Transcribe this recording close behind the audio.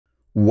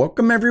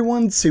Welcome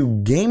everyone to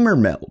Gamer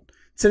Meld.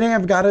 Today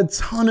I've got a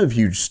ton of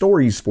huge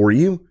stories for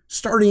you,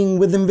 starting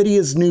with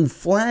Nvidia's new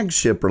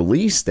flagship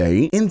release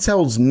date.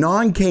 Intel's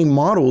non-K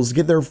models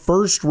get their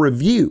first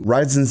review.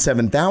 Ryzen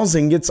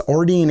 7000 gets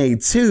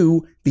RDNA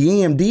 2, the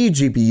AMD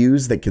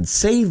GPUs that could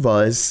save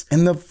us,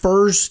 and the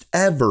first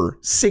ever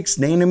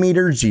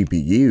 6nm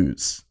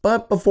GPUs.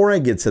 But before I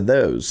get to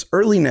those,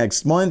 early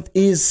next month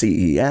is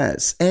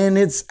CES, and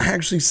it's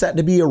actually set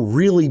to be a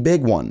really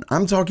big one.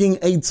 I'm talking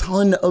a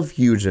ton of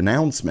huge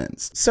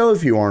announcements. So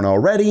if you aren't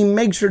already,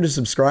 make sure to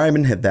subscribe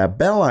and hit that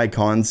bell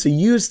icon so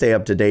you stay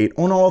up to date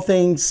on all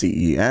things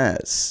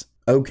CES.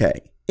 Okay.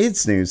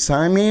 It's news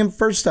time, and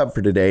first up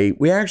for today,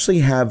 we actually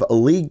have a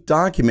leaked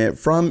document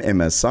from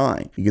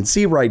MSI. You can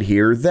see right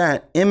here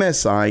that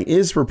MSI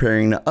is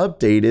preparing to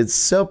update its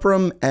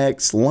Supreme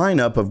X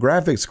lineup of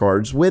graphics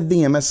cards with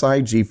the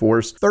MSI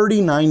GeForce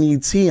 3090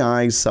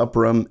 Ti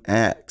Supreme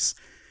X.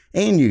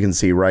 And you can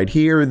see right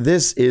here,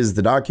 this is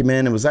the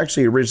document. It was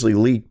actually originally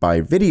leaked by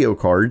Video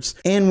Cards,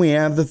 and we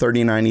have the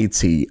 3090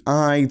 Ti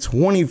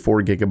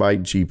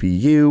 24GB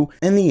GPU,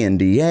 and the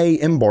NDA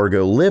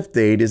embargo lift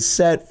date is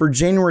set for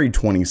January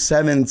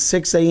 27th,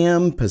 6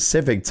 AM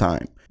Pacific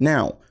time.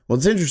 Now,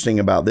 what's interesting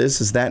about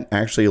this is that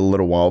actually a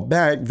little while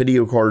back,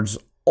 Video Cards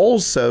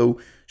also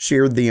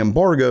shared the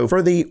embargo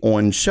for the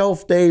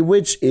on-shelf day,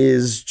 which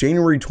is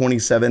January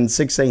 27,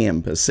 6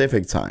 AM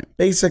Pacific time.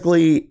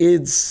 Basically,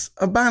 it's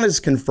about as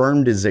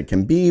confirmed as it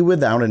can be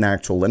without an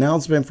actual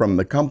announcement from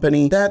the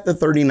company that the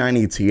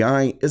 3090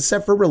 Ti is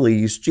set for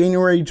release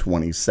January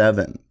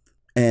 27th.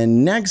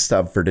 And next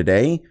up for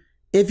today,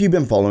 if you've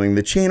been following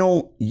the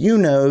channel, you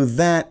know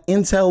that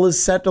Intel is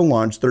set to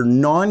launch their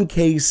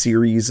non-K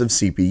series of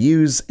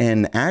CPUs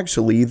and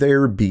actually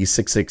their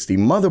B660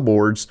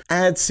 motherboards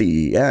at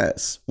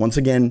CES. Once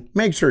again,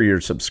 make sure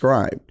you're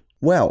subscribed.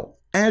 Well,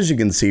 as you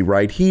can see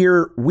right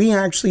here, we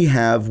actually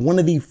have one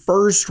of the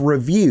first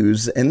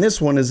reviews, and this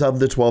one is of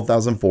the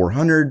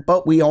 12400,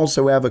 but we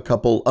also have a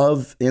couple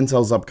of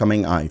Intel's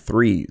upcoming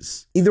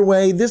i3s. Either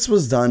way, this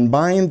was done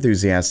by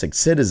Enthusiastic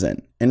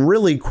Citizen. And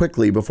really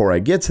quickly before I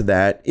get to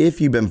that,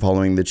 if you've been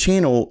following the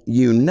channel,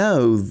 you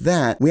know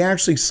that we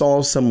actually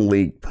saw some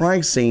leaked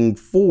pricing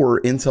for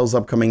Intel's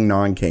upcoming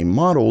non-K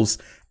models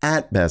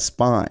at Best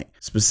Buy.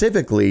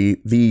 Specifically,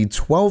 the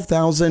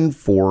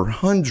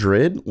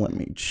 12400, let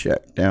me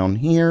check down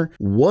here,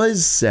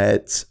 was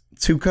set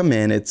to come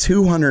in at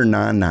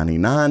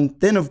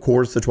 $209.99. Then of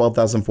course the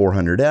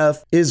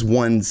 12400F is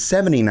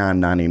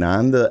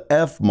 $179.99. The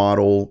F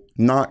model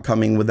not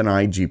coming with an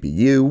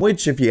iGPU,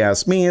 which if you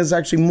ask me is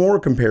actually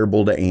more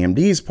comparable to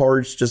AMD's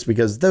parts just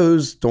because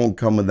those don't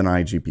come with an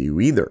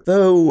iGPU either.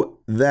 Though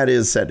that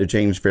is set to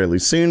change fairly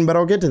soon, but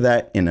I'll get to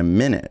that in a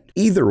minute.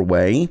 Either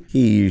way,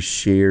 he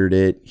shared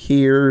it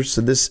here.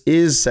 So this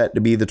is set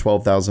to be the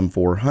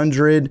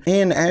 12400.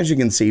 And as you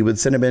can see with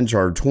Cinebench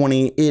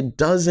R20, it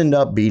does end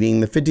up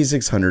beating the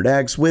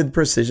 5600X with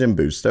Precision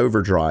Boost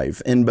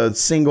Overdrive in both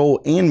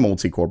single and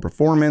multi-core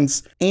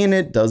performance. And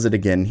it does it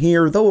again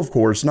here, though of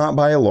course not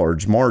by a large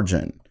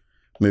margin.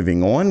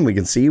 Moving on, we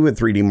can see with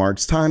 3D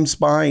Mark's Time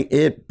Spy,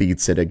 it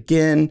beats it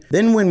again.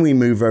 Then when we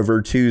move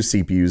over to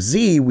CPU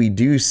Z, we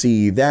do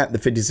see that the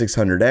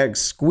 5600X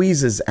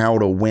squeezes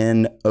out a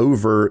win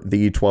over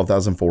the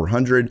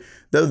 12400,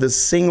 though the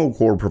single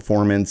core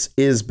performance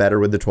is better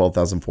with the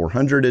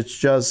 12400. It's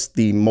just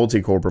the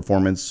multi-core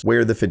performance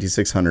where the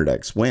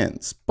 5600X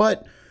wins.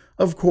 But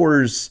of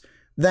course,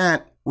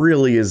 that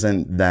really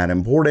isn't that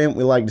important.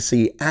 We like to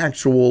see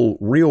actual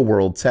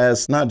real-world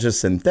tests, not just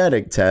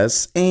synthetic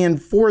tests,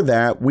 and for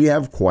that we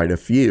have quite a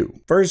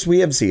few. First we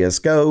have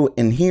CSGO,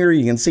 and here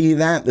you can see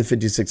that the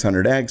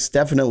 5600X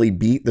definitely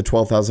beat the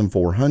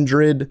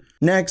 12400.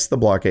 Next, the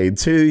Blockade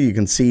 2, you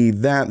can see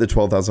that the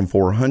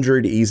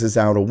 12400 eases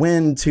out a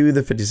win to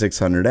the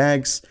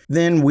 5600X.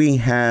 Then we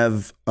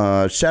have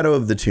Shadow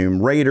of the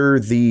Tomb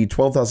Raider, the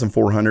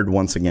 12400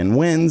 once again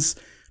wins.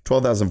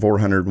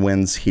 12400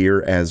 wins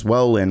here as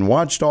well in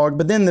Watchdog,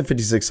 but then the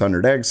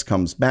 5600X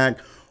comes back.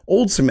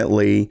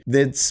 Ultimately,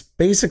 it's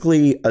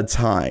basically a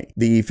tie.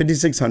 The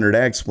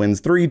 5600X wins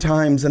 3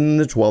 times and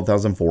the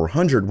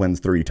 12400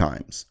 wins 3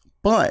 times.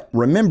 But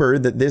remember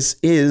that this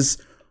is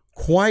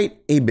quite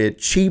a bit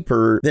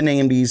cheaper than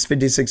AMD's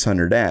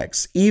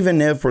 5600X,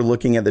 even if we're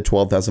looking at the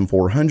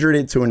 12400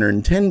 at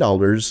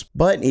 $210,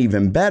 but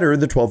even better,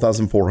 the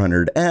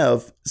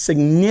 12400F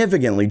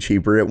significantly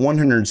cheaper at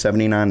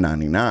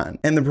 $179.99.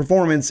 And the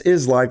performance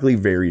is likely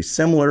very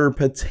similar,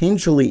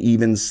 potentially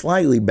even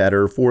slightly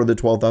better for the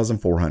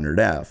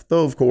 12400F.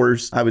 Though of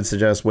course, I would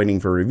suggest waiting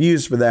for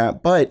reviews for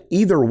that, but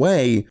either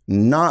way,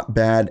 not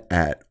bad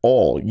at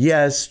all.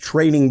 Yes,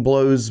 trading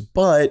blows,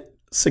 but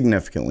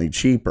significantly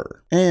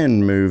cheaper.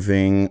 And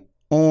moving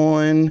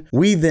on,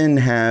 we then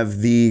have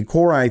the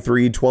Core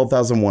i3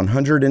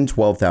 12100 and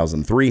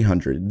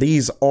 12300.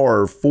 These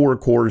are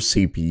 4-core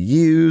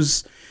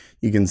CPUs.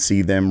 You can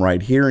see them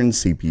right here in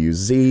CPU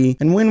Z.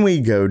 And when we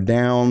go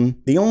down,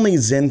 the only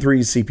Zen 3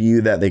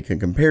 CPU that they can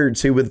compare it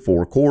to with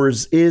 4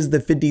 cores is the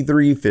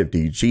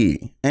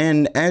 5350G.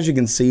 And as you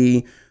can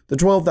see,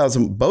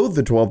 Both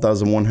the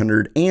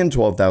 12,100 and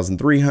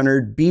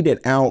 12,300 beat it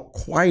out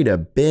quite a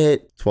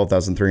bit.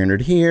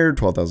 12,300 here,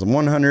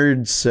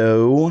 12,100.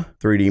 So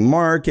 3D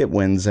market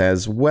wins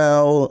as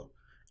well.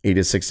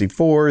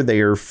 8-64,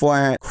 they are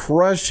flat,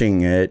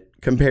 crushing it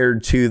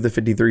compared to the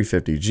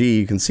 5350G.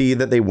 You can see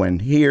that they win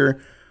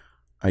here.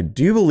 I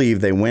do believe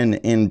they win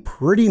in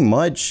pretty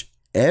much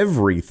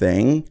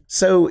everything.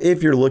 So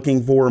if you're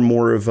looking for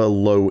more of a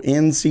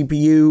low-end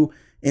CPU,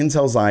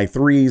 Intel's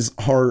i3s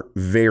are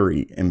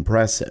very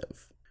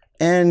impressive.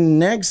 And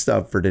next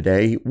up for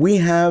today, we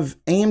have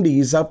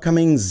AMD's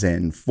upcoming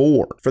Zen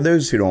 4. For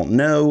those who don't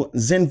know,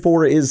 Zen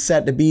 4 is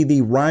set to be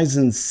the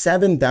Ryzen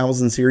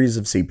 7000 series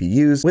of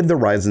CPUs, with the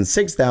Ryzen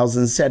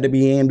 6000 set to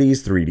be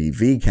AMD's 3D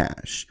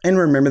V-Cache. And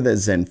remember that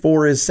Zen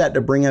 4 is set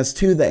to bring us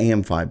to the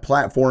AM5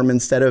 platform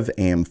instead of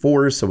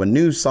AM4, so a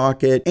new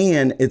socket,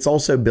 and it's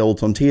also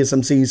built on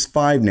TSMC's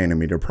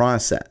 5nm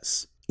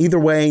process. Either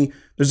way,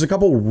 there's a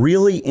couple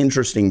really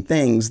interesting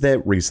things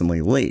that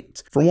recently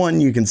leaked. For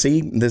one, you can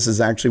see this is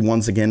actually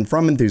once again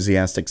from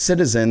Enthusiastic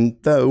Citizen,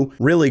 though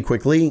really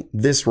quickly,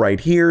 this right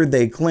here,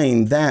 they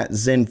claim that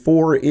Zen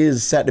 4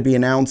 is set to be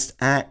announced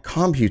at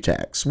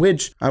Computex,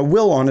 which I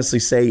will honestly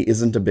say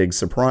isn't a big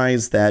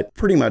surprise. That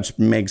pretty much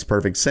makes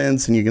perfect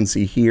sense, and you can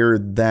see here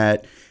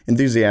that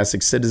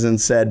Enthusiastic Citizen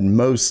said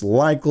most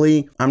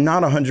likely. I'm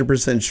not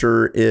 100%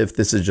 sure if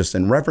this is just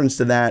in reference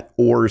to that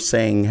or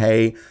saying,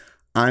 hey,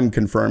 I'm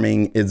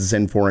confirming it's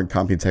Zen 4 and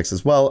Computex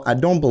as well. I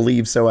don't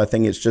believe so. I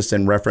think it's just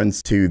in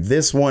reference to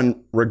this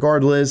one.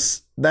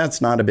 Regardless, that's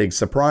not a big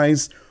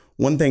surprise.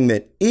 One thing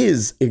that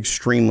is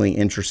extremely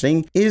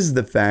interesting is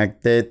the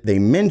fact that they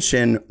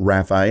mention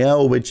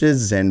Raphael, which is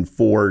Zen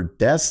 4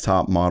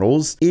 desktop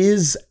models,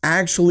 is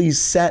actually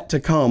set to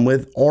come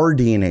with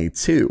RDNA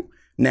 2.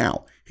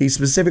 Now, he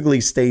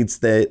specifically states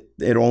that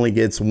it only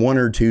gets 1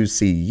 or 2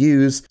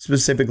 CUs,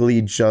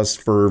 specifically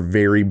just for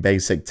very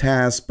basic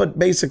tasks, but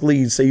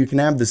basically so you can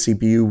have the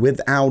CPU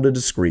without a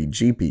discrete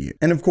GPU.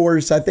 And of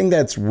course, I think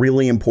that's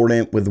really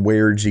important with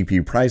where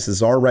GPU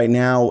prices are right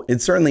now.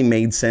 It certainly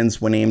made sense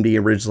when AMD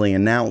originally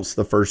announced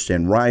the first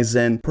gen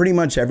Ryzen. Pretty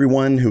much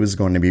everyone who was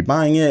going to be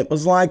buying it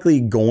was likely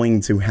going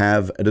to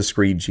have a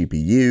discrete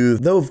GPU,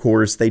 though of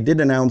course they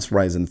did announce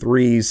Ryzen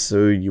 3,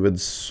 so you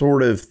would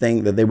sort of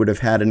think that they would have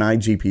had an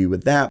iGPU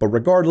with that. But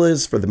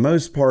regardless, for the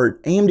most part,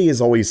 AMD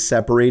has always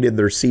separated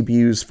their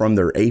CPUs from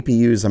their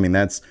APUs. I mean,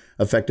 that's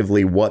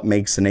effectively what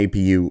makes an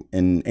APU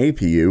an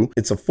APU.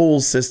 It's a full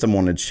system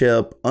on a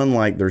chip,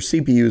 unlike their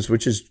CPUs,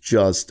 which is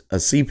just a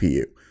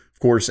CPU. Of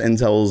course,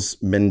 Intel's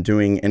been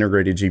doing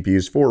integrated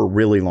GPUs for a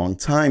really long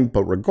time,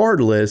 but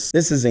regardless,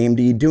 this is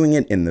AMD doing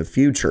it in the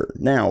future.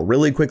 Now,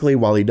 really quickly,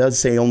 while he does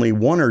say only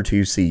 1 or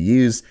 2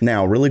 CUs,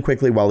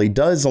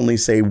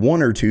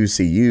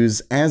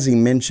 as he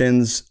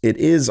mentions, it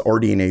is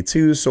RDNA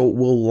 2, so it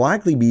will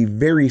likely be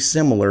very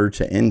similar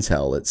to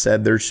Intel. It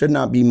said there should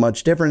not be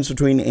much difference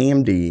between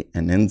AMD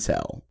and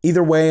Intel.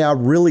 Either way, I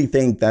really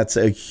think that's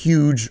a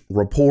huge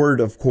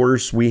report. Of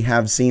course, we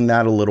have seen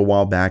that a little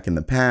while back in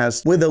the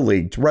past with a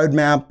leaked roadmap,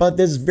 but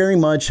this very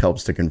much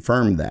helps to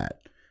confirm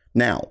that.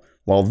 Now,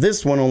 while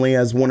this one only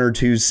has 1 or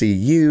 2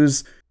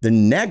 CUs, the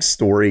next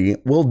story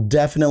will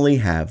definitely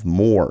have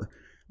more.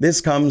 This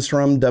comes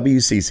from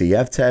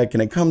WCCF Tech,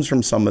 and it comes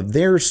from some of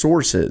their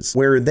sources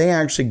where they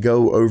actually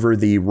go over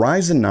the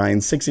Ryzen 9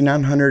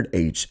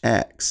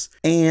 6900HX.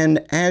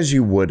 And as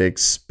you would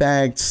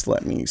expect,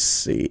 let me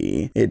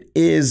see, it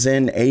is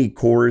an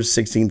 8-core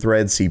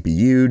 16-thread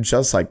CPU,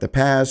 just like the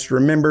past.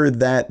 Remember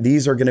that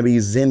these are going to be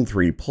Zen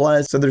 3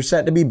 Plus, so they're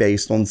set to be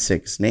based on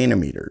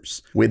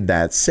 6nm. With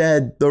that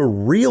said, the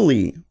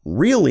really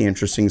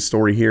interesting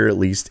story here, at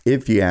least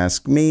if you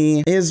ask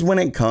me, is when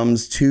it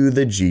comes to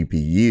the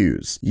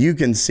GPUs. You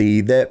can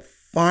see that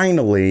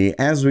finally,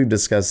 as we've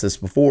discussed this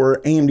before,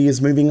 AMD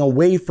is moving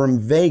away from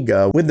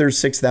Vega with their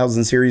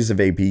 6000 series of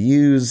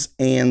APUs,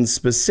 and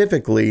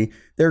specifically,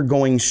 they're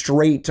going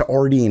straight to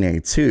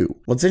RDNA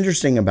 2. What's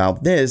interesting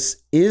about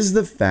this is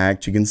the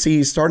fact, you can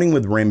see starting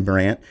with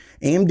Rembrandt,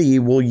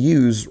 AMD will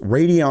use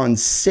Radeon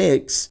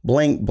 6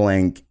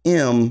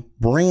 *M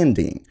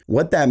branding.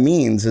 What that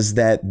means is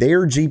that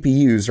their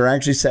GPUs are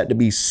actually set to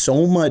be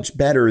so much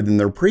better than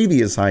their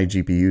previous high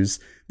GPUs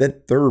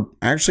that they're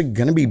actually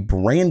going to be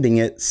branding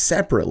it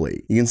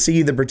separately. You can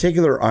see the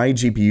particular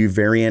iGPU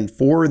variant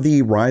for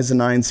the Ryzen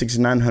 9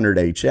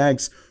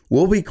 6900HX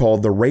will be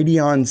called the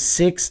Radeon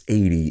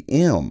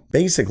 680M.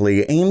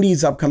 Basically,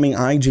 AMD's upcoming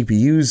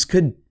iGPUs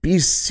could be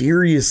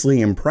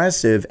seriously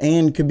impressive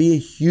and could be a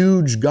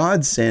huge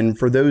godsend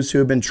for those who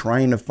have been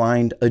trying to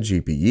find a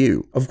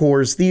GPU. Of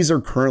course, these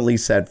are currently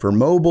set for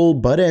mobile,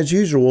 but as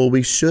usual,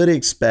 we should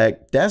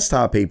expect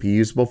desktop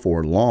APUs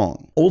before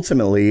long.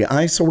 Ultimately,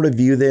 I sort of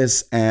view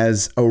this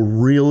as a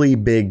really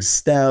big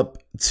step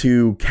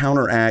to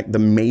counteract the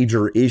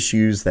major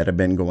issues that have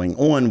been going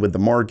on with the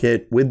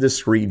market with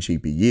discrete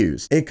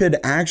GPUs. It could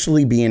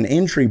actually be an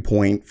entry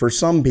point for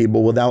some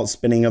people without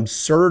spending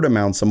absurd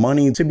amounts of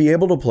money to be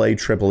able to play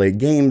AAA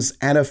games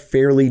at a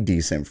fairly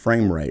decent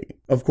frame rate.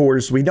 Of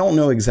course, we don't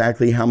know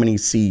exactly how many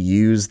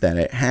CUs that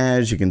it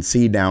has. You can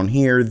see down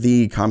here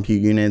the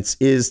compute units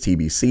is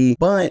TBC,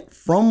 but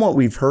from what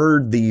we've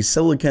heard, the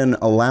silicon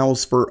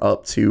allows for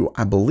up to,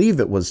 I believe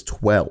it was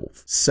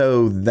 12.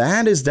 So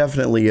that is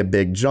definitely a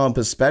big jump,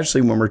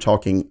 especially when we're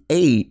talking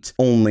 8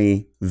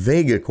 only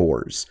Vega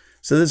cores.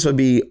 So this would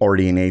be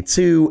RDNA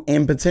 2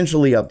 and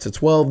potentially up to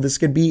 12. This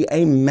could be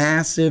a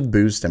massive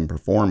boost in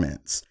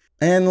performance.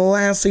 And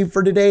lastly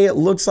for today, it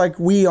looks like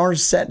we are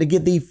set to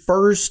get the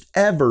first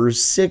ever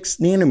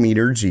 6nm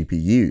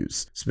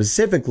GPUs.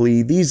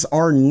 Specifically, these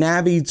are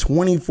Navi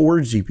 24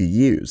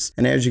 GPUs.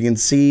 And as you can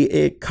see,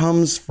 it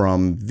comes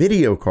from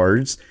video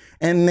cards,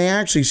 and they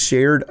actually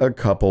shared a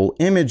couple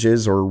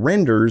images or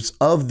renders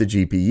of the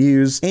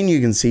GPUs. And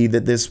you can see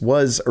that this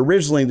was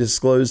originally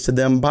disclosed to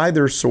them by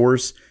their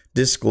source,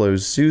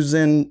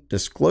 Disclosuzen,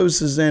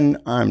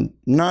 I'm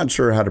not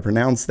sure how to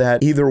pronounce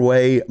that. Either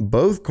way,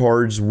 both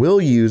cards will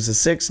use a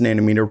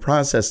 6nm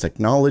process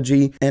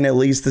technology, and at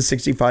least the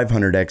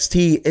 6500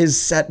 XT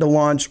is set to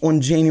launch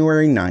on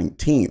January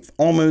 19th,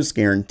 almost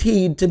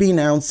guaranteed to be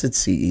announced at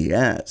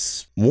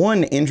CES.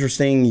 One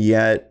interesting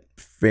yet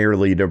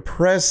fairly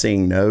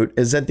depressing note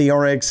is that the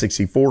RX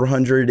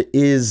 6400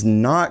 is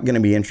not going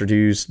to be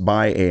introduced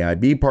by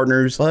AIB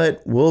partners,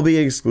 but will be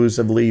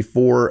exclusively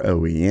for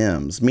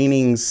OEMs,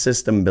 meaning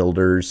system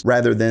builders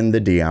rather than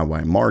the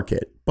DIY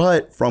market.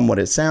 But from what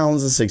it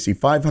sounds, the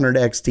 6500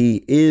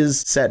 XT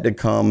is set to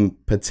come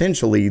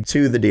potentially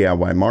to the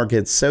DIY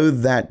market, so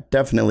that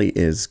definitely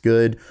is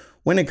good.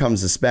 When it comes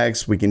to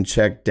specs, we can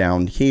check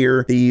down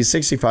here. The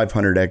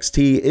 6500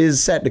 XT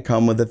is set to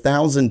come with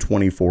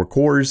 1024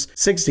 cores,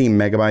 16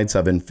 megabytes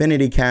of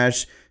Infinity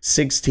Cache,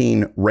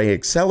 16 ray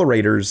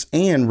accelerators,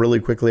 and really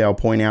quickly I'll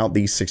point out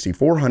the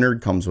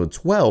 6400 comes with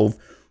 12,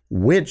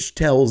 which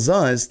tells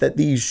us that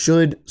these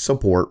should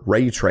support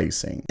ray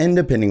tracing. And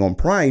depending on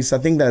price, I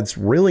think that's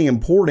really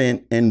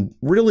important and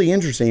really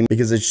interesting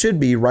because it should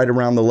be right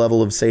around the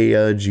level of, say,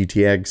 a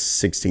GTX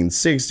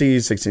 1660,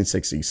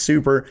 1660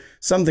 Super,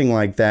 something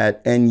like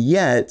that, and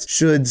yet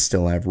should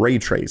still have ray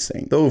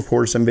tracing. Though, of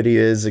course, Nvidia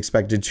is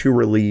expected to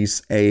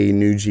release a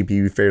new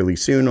GPU fairly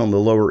soon on the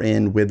lower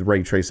end with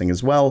ray tracing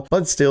as well,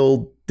 but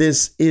still,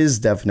 this is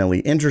definitely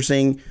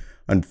interesting.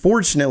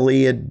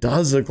 Unfortunately, it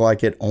does look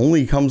like it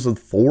only comes with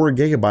 4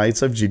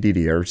 gigabytes of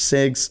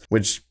GDDR6,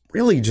 which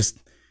really just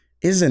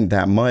isn't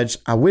that much.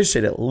 I wish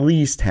it at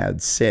least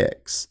had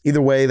 6.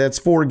 Either way, that's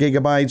 4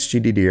 gigabytes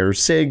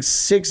GDDR6,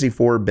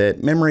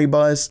 64-bit memory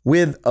bus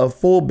with a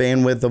full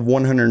bandwidth of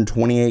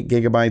 128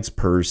 gigabytes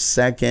per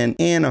second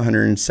and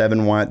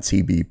 107 watt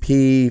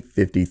TBP,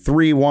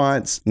 53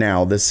 watts.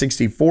 Now, the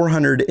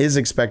 6400 is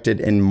expected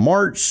in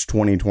March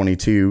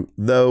 2022,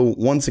 though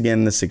once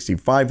again, the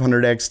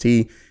 6500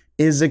 XT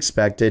is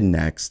expected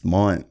next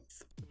month.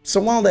 So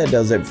while that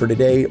does it for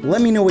today,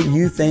 let me know what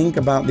you think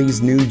about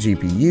these new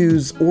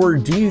GPUs, or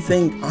do you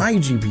think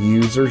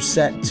iGPUs are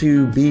set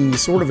to be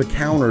sort of a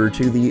counter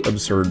to the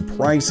absurd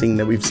pricing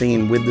that we've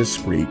seen with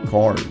discrete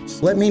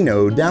cards? Let me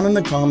know down in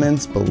the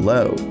comments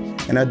below.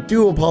 And I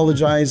do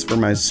apologize for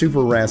my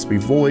super raspy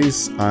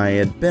voice. I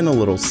had been a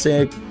little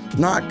sick.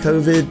 Not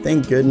COVID,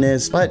 thank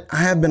goodness, but I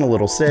have been a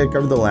little sick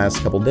over the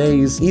last couple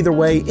days. Either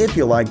way, if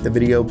you liked the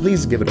video,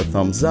 please give it a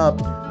thumbs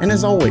up. And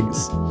as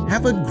always,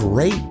 have a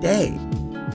great day.